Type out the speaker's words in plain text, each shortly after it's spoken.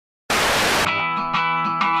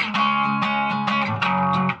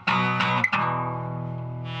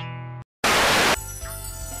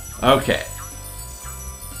Okay.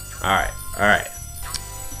 Alright, alright.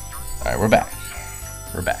 Alright, we're back.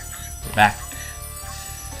 We're back. We're back.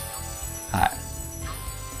 Hi.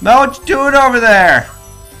 Mel, what you doing over there?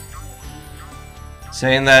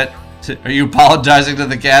 Saying that... Are you apologizing to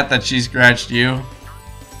the cat that she scratched you?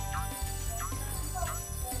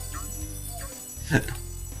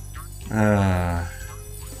 Alright.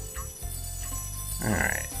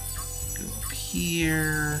 Go up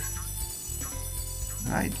here.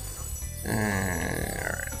 Alright,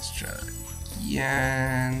 let's try that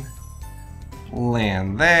again.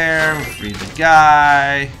 Land there. Free the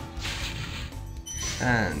guy.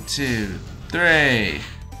 1, 2, 3.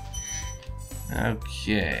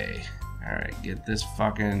 Okay. Alright, get this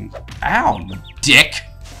fucking... Ow, you dick!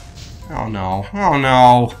 Oh no. Oh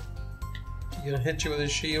no. You gonna hit you with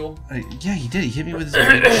his shield? Yeah, he did. He hit me with his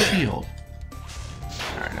big shield.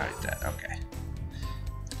 Alright, now he's dead. Okay.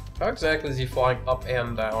 How exactly is he flying up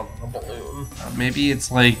and down on a balloon? Maybe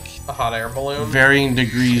it's like... A hot air balloon? Varying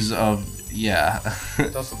degrees of... Yeah.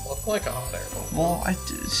 It doesn't look like a hot air balloon. Well,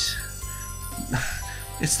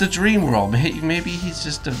 it's the dream world. Maybe he's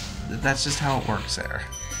just a... That's just how it works there.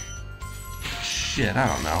 Shit, I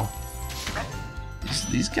don't know.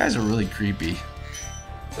 These guys are really creepy.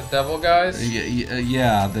 The devil guys?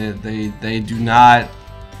 Yeah, they do not...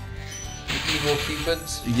 The evil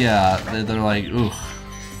cupids? Yeah, they're like, ooh.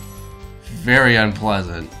 Very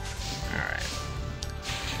unpleasant. Alright.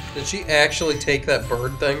 Did she actually take that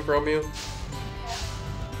bird thing from you?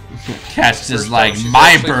 Cat's just like,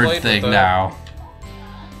 my bird thing now.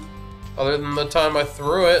 Other than the time I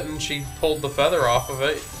threw it and she pulled the feather off of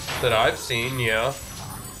it that I've seen, yeah.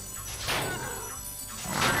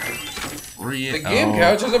 The Game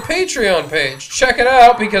Couch is a Patreon page. Check it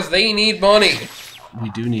out because they need money. We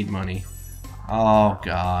do need money. Oh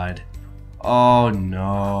god. Oh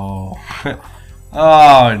no.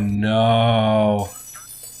 Oh no.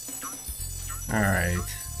 Alright.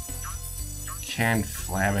 Can't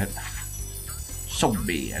flab it. So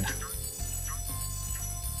bad.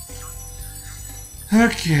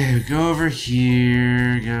 Okay, go over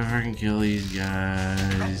here. Go fucking kill these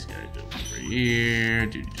guys. Gotta go over here.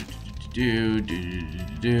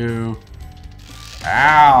 Do.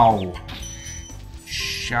 Ow!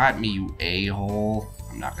 Shot me, you a-hole.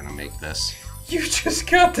 I'm not gonna make this. You just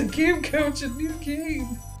got the Game Couch a new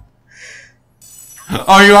game.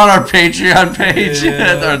 Oh, you on our Patreon page?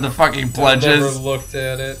 Yeah. Or the fucking pledges? I never looked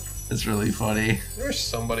at it. It's really funny. I wish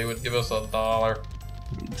somebody would give us $1.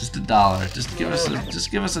 Just $1. Just give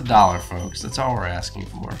us $1, folks. That's all we're asking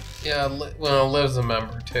for. Yeah, well, Liv's a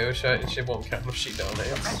member too. She won't count if she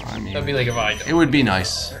donates. I mean, that'd be like if I donated. It would be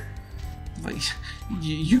nice. Like,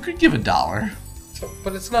 you could give $1.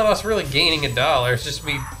 But it's not us really gaining $1. It's just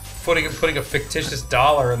me putting a fictitious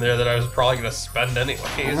dollar in there that I was probably gonna spend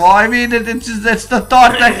anyways. Well, I mean, it's the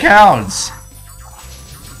thought that counts.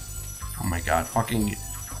 Oh my god! Fucking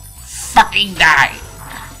die!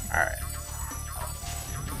 All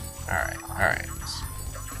right.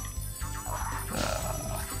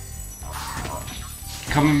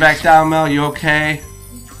 Coming back down, Mel. You okay?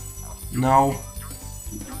 No.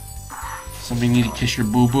 Somebody need to kiss your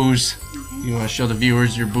boo-boos. You want to show the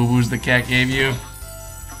viewers your boo-boos the cat gave you?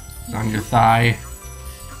 It's on your thigh.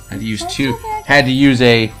 Had to use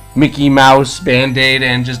a Mickey Mouse Band-Aid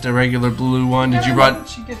and just a regular blue one. Did you run?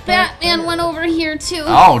 Batman went over here too.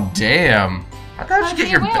 Oh damn! How'd you get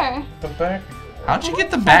your the back? How'd you get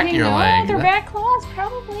the back of your leg? Their back claws,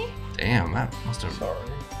 probably. Damn, that must have. Sorry.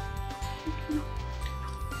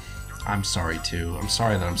 I'm sorry too. I'm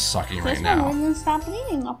sorry that I'm sucking right This now. one wouldn't stop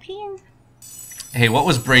bleeding up here. Hey, what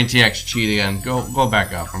was Brain TX cheat again? Go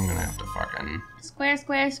back up. I'm gonna have to fucking. Square.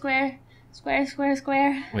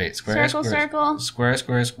 Wait, square. Circle.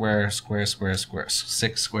 Square.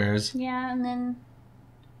 6 squares. Yeah, and then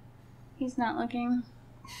he's not looking.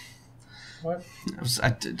 What?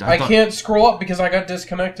 I I can't scroll up because I got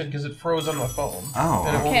disconnected because it froze on my phone. Oh.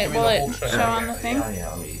 And it won't Okay, give me will the it whole show channel. on the thing? Yeah,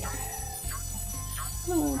 let me.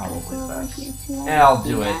 Oh, Probably go over best. here too. Yeah, I'll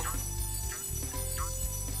do it.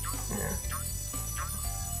 Yeah.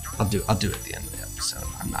 I'll do it at the end of the episode.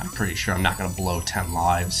 I'm pretty sure I'm not gonna blow 10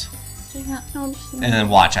 lives. And then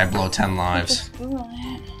watch, I blow 10 lives.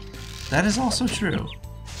 That is also true.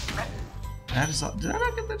 That is all. Did I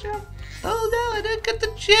not get the jump? Oh no, I didn't get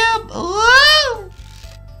the jump. Oh!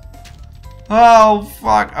 Oh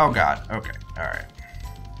fuck. Oh god. Okay. All right.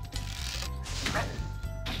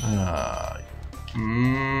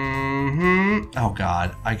 Oh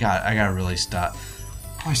god. I gotta really stop.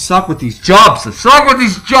 Oh, I suck with these jumps.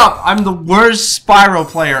 I'm the worst Spyro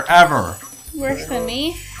player ever. Worse than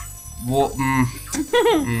me? Well,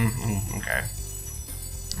 okay.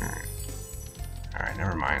 Alright. Alright,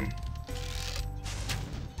 never mind.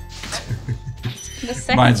 The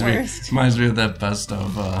second worst. Reminds me of that best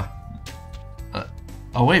of,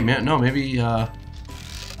 oh wait, man, no, maybe I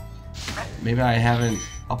haven't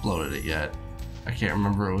uploaded it yet. I can't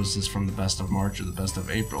remember it was this from the best of March or the best of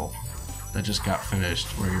April that just got finished,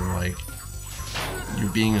 where you're like, you're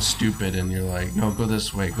being a stupid and you're like, no, go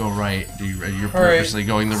this way, go right. You're purposely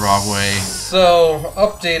going the wrong way. So,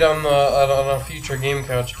 update on a future Game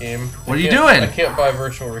Couch game. What are you doing? I can't buy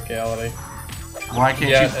virtual reality. Why can't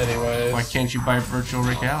you? Anyways. Why can't you buy virtual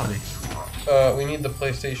reality? We need the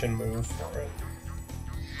PlayStation Move for it.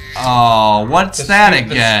 Oh, what's that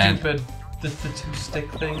again? The two-stick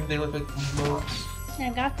thing. They look like emotes. Yeah, I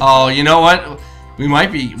got that. Oh, you know what? We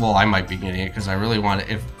might be. Well, I might be getting it because I really want it.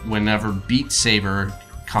 If whenever Beat Saber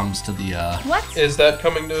comes to the. What? Is that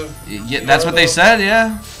coming to? Yeah, that's what they said.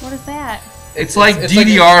 Yeah. What is that? It's like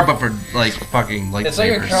DDR, but for like fucking lightsabers. It's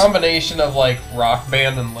like a combination of like Rock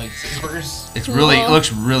Band and lightsabers. It's really. It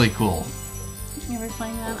looks really cool. You ever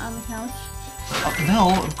playing that on the couch?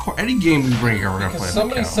 No, of course. Any game we bring here, we're gonna play on the couch.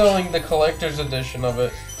 Somebody's selling the collector's edition of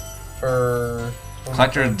it for.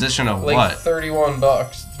 Collector edition of like what?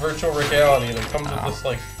 $31. Virtual reality, and it comes with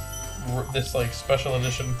this like special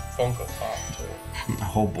edition Funko Pop too.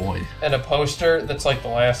 Oh boy. And a poster that's like The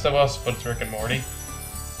Last of Us, but it's Rick and Morty.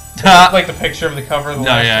 Like the picture of the cover of The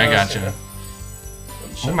Last of Us. I gotcha.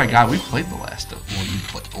 Oh my god, we played The Last of Us. Well, you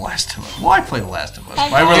played The Last of Us. Well, I played The Last of Us.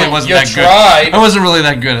 I really wasn't that good. I wasn't really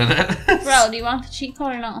that good at it. Bro, do you want the cheat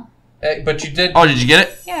code or no? But you did. Oh, did you get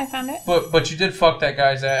it? Yeah, I found it. But you did fuck that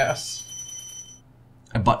guy's ass.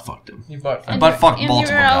 I butt fucked him. You butt fucked I butt fucked multiple you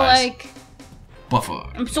were all guys. like, butt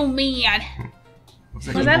fuck. I'm so mad. Was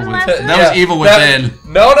that the last one? That was Evil Within.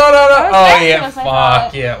 No. Oh yeah, was,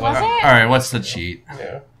 fuck yeah. Was it? All right, what's the cheat?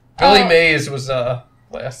 Yeah. Billy Mays was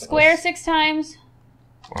last. Square 6 times.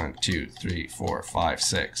 1, 2, 3, 4, 5,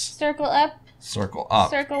 6. Circle up. Circle up.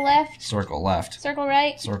 Circle left. Circle left. Circle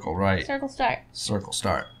right. Circle right. Circle start. Circle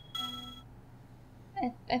start.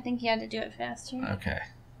 I think you had to do it faster. Okay.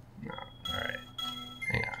 No. All right.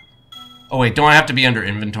 Hang on. Oh wait, don't I have to be under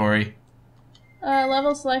inventory?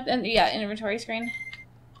 Level select and yeah, inventory screen.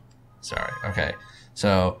 Sorry. Okay.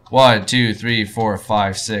 So 1, 2, 3, 4,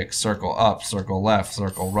 5, 6. Circle up. Circle left.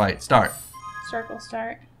 Circle right. Start. Circle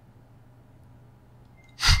start.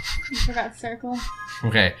 You forgot circle.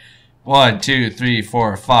 Okay. 1, 2, 3,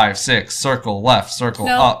 4, 5, 6. Circle left. Circle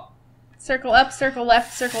up. Circle up. Circle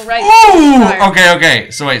left. Circle right. Ooh!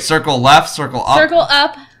 Okay. So wait. Circle left. Circle up. Circle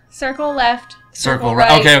up. Circle left. Circle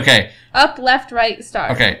right. Okay. Up, left, right,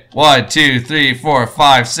 start. Okay. 1, 2, 3, 4,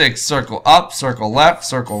 5, 6. Circle up. Circle left.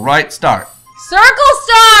 Circle right. Start. Circle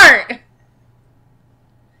start.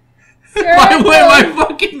 Why am I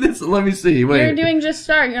fucking this? Let me see. Wait. You're doing just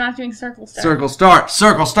start. You're not doing circle start. Circle start.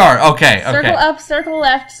 Circle start. Okay. Circle up. Circle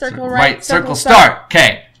left. Circle right. Circle start.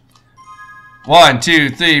 Okay. 1, 2,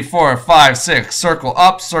 3, 4, 5, 6. Circle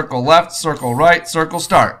up. Circle left. Circle right. Circle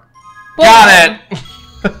start. Boom. Got it.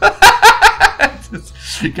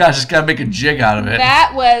 Gosh, just gotta make a jig out of it.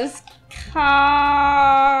 That was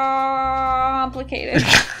complicated.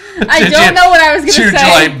 I don't know what I was gonna say.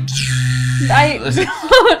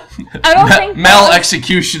 I don't think Mel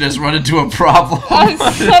execution has run into a problem. I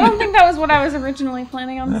don't think that was what I was originally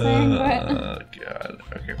planning on saying. But oh god.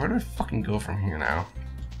 Okay, where do I fucking go from here now?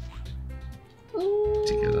 Ooh,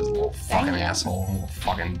 To get this little fucking asshole, little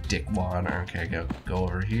fucking dickwad. Okay, go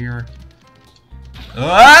over here.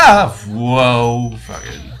 Ah! Whoa!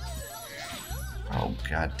 Fucking. Oh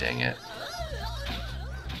god dang it.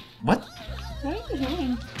 What? What are you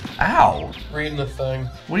doing? Ow! Reading the thing.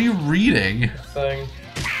 What are you reading? Thing.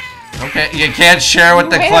 Okay, you can't share with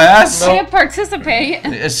the class? Can't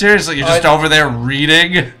participate. Seriously, you're just over there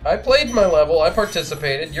reading? I played my level, I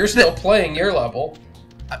participated. You're still playing your level.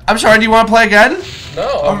 I'm sorry, do you want to play again?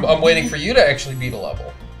 No, I'm waiting for you to actually beat a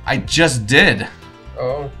level. I just did.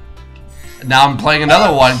 Oh. Now I'm playing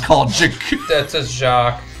another one called That says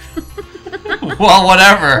Jacques. Well,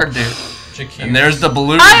 whatever, dude. Jacques. And there's the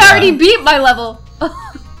balloon. I already beat my level.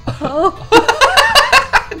 Oh.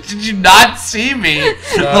 Did you not see me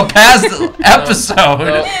No. the past episode?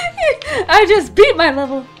 No. I just beat my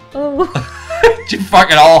level. Oh. You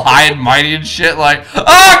fucking all high and mighty and shit like,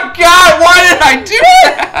 oh god, why did I do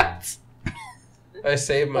that? I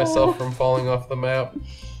saved myself from falling off the map.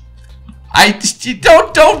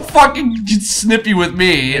 Don't fucking get snippy with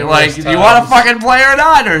me. Yeah, like, do you want to fucking play or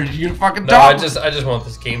not, or you gonna fucking No, talk? I just want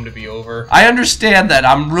this game to be over. I understand that.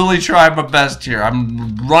 I'm really trying my best here.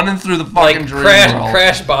 I'm running through the fucking dream world.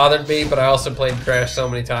 Crash bothered me, but I also played Crash so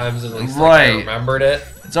many times at least Right. I remembered it.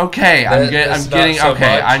 It's okay. I'm getting so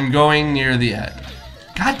okay. much. I'm going near the end.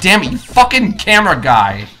 God damn it, you fucking camera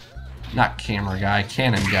guy. Not camera guy,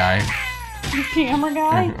 cannon guy. The camera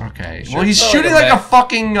guy? Okay. Sure, well, he's it's shooting like like a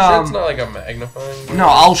fucking. Sure, it's not like a magnifying glass. No,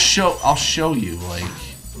 I'll show you. Like.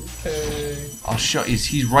 Okay. I'll show.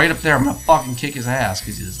 He's right up there. I'm gonna fucking kick his ass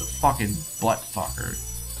because he's a fucking butt fucker.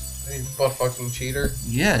 He's a butt fucking cheater.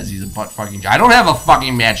 Yes, he's a butt fucking. I don't have a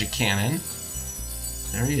fucking magic cannon.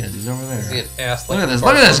 There he is. He's over there. Is he an ass Look at licking this.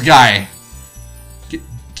 fart Look at this muncher? guy.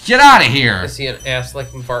 Get out of here. Is he an ass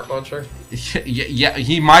licking fart muncher? Yeah,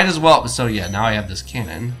 he might as well. So yeah, now I have this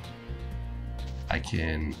cannon. I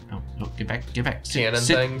can. Oh, get back. Cannon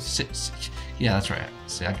things. Sit. Yeah, that's right.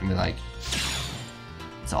 See, I can be like.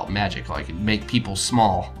 It's all magical. I can make people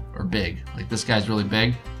small or big. Like this guy's really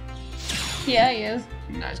big. Yeah, he is.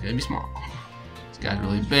 Now he's gonna be small. This guy's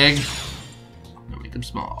really big. I'm gonna make him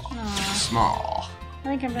small. Aww. Small. I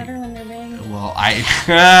think I'm better when they're big. Well,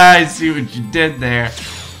 I see what you did there.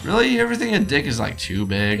 Really, everything a dick is like too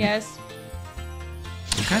big. Yes.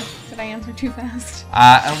 Okay. Did I answer too fast?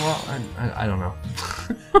 Well, I don't know.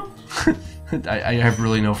 I have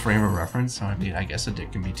really no frame of reference, so I mean, I guess a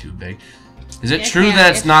dick can be too big. Is it true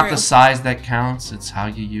that it's not true. the size that counts? It's how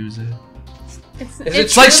you use it.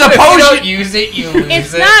 It's like true that suppose if you you don't use it, you lose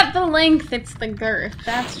It's it. not the length, it's the girth.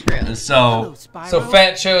 That's true. So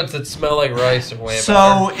fat chodes that smell like rice are way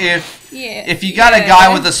so better. if you got a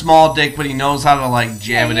guy with a small dick but he knows how to like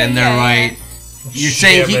jam it in there right, you're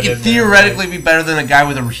saying he could theoretically be better than a guy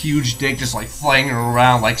with a huge dick just like flinging it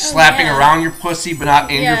around, like slapping around your pussy but not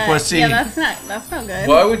in your pussy. Yeah, that's not good.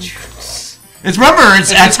 Why would you?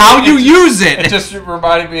 That's how you use it. It just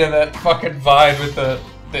reminded me of that fucking Vine with the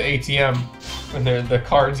ATM when the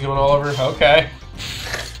cards going all over. Okay.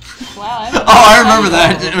 Wow. I remember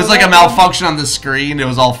that. It was like a malfunction on the screen. It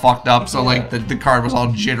was all fucked up, so like the card was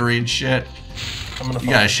all jittery and shit. You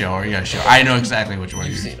gotta show her. You gotta show her. I know exactly which one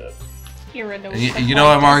You've you're seen it. You know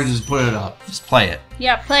what, Mark? Just put it up. Just play it.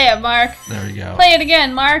 Yeah, play it, Mark. There we go. Play it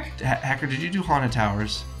again, Mark. Hacker, did you do Haunted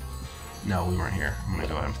Towers? No, we weren't here. I'm gonna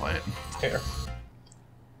go ahead and play it. Here.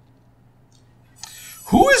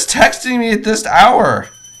 Who is texting me at this hour?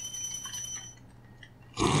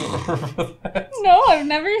 No, I've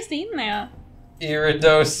never seen that.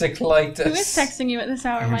 Iridocyclitis. Who is texting you at this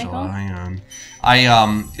hour, Angela, Michael? hang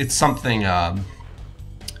on. It's something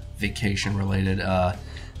vacation related.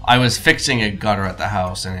 I was fixing a gutter at the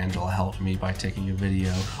house, and Angela helped me by taking a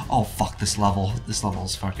video. Oh fuck this level! This level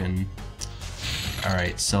is fucking. All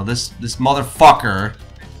right, so this motherfucker.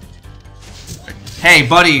 Hey,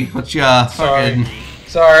 buddy, what's your fucking?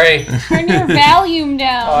 Sorry. Turn your volume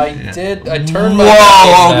down. I did. I turned my.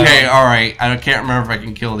 Whoa. Okay. All right. I can't remember if I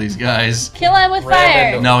can kill these guys. Kill him with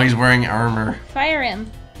fire. No, he's wearing armor. Fire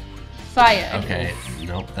him. Fire. Okay.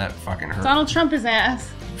 Nope. That fucking hurt. Donald Trump his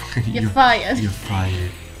ass. You're fired. You're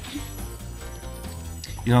fired.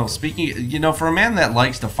 You know, for a man that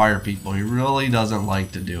likes to fire people, he really doesn't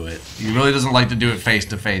like to do it. He really doesn't like to do it face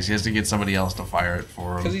to face. He has to get somebody else to fire it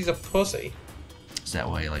for him. Because he's a pussy. Is that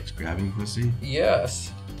why he likes grabbing pussy?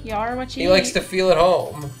 Yes. You are what you He likes to feel at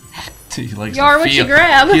home. He likes you are to what feel. you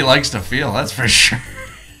grab. He likes to feel. That's for sure.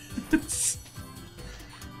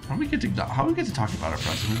 How do we get to talk about our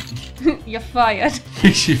president? You're fired.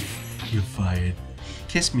 You're fired.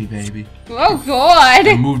 Kiss me, baby. Oh God.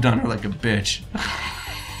 I moved on her like a bitch.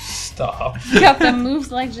 Stop. Got the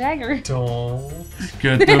moves like Jagger. Don't.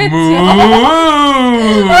 Get the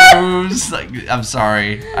moves. Like, I'm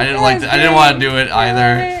sorry. I didn't like. I didn't want to do it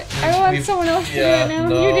either. I want someone else to do it now.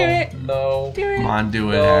 No, you do it. No. Do it. Come on, do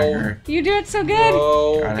it, No. Hacker. You do it so good.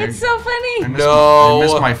 No. God, It's so funny. I No.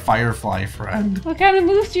 miss my Firefly friend. What kind of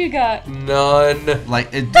moves do you got? None.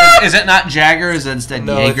 Like, is it not Jagger? Is it instead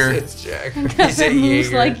No, Jaeger? it's Jagger. Got He's the a moves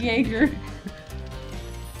Jaeger. like Jaeger.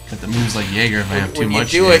 Got the moves like Jaeger if I have too When you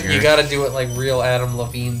much do Jaeger. it, you gotta do it like real Adam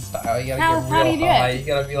Levine style. You gotta get How do real you do high. it? You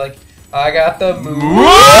gotta be like, I got the moves.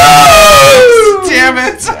 Woo! Damn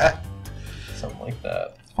it! Something like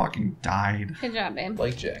that. Fucking died. Good job, babe.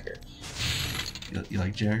 Like Jagger. You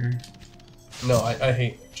like Jagger? No, I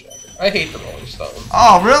hate Jagger. I hate the Rolling Stones.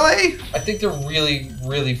 Oh, really? I think they're really,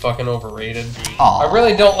 really fucking overrated. Aw, I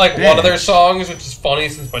really don't like one of their bitch. songs, which is funny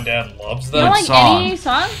since my dad loves You them. don't like song. any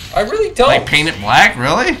song? I really don't. Like Paint It Black,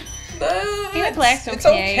 really? Paint It Black's It's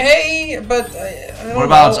okay. okay, but I don't What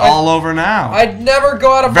about know. It's All Over Now? I'd never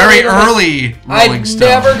go out of my Very way to early Rolling I'd Stones.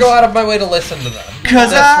 never go out of my way to listen to them. Cause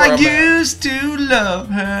That's I where I'm at. used to love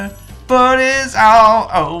her, but it's all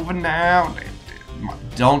over now.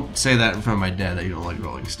 Don't say that in front of my dad that you don't like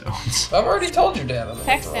Rolling Stones. I've already told your dad. I don't like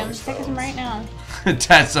Text the Rolling him. Text him Stones. right now.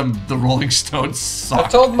 That's the Rolling Stones I've suck.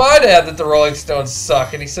 told my dad that the Rolling Stones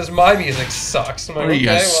suck, and he says my music sucks. I'm like, What are you,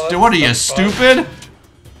 okay, well, what are you, that's fine. stupid?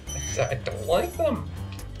 I don't like them.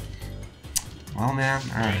 Well, man,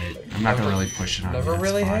 alright. I'm not gonna really push it on you. Never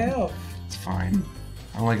really have. It's fine.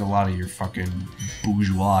 I don't like a lot of your fucking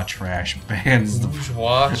bourgeois trash bands.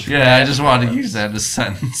 Bourgeois trash. Yeah, I just wanted to use that in a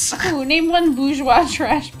sentence. Ooh, name one bourgeois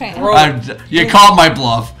trash band. You called my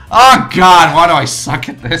bluff. Oh god, why do I suck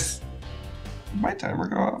at this? Did my timer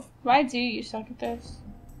go off? Why do you suck at this?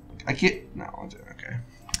 I can't. No, I'll do it. Okay.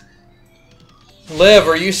 Liv,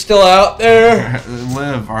 are you still out there?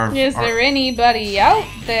 Liv, Is there anybody out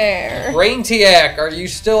there? Raintiak, are you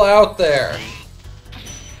still out there?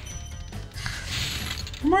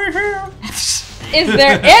 My hair. Is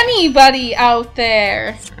there anybody out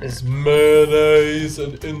there? Is mayonnaise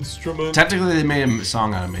an instrument? Technically, they made a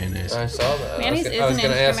song out of mayonnaise. I saw that. Mayonnaise I was is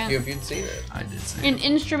going an to ask instrument. you if you'd seen it. I did see An it.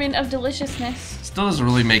 instrument of deliciousness. Still doesn't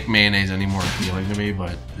really make mayonnaise any more appealing to me,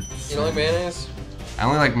 but it's, You don't like mayonnaise? I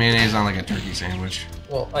only like mayonnaise on like a turkey sandwich.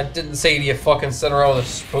 Well, I didn't say you fucking sit around with a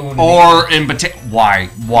spoon. Or in potato. Why?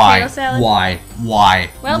 Potato salad? Why?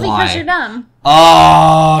 Well, because you're dumb.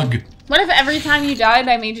 Ugh. What if every time you died,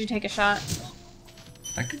 I made you take a shot?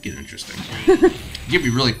 That could get interesting. Get me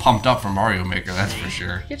really pumped up for Mario Maker, that's for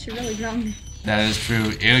sure. Get you really drunk. That is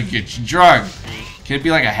true. It'll get you drunk. Can it be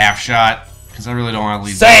like a half shot? Because I really don't want to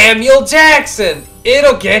leave. Samuel Jackson!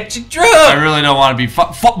 It'll get you drunk! I really don't want to be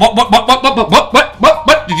what?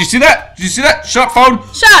 Did you see that? Did you see that? Shut up, phone!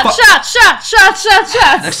 Shot!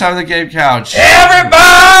 Next time on the game couch.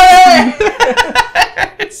 Everybody!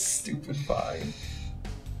 Stupid Vine.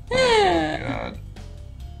 Oh my god.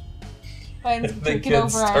 Vine's The taking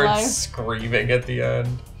kids over our start lives. screaming at the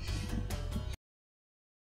end.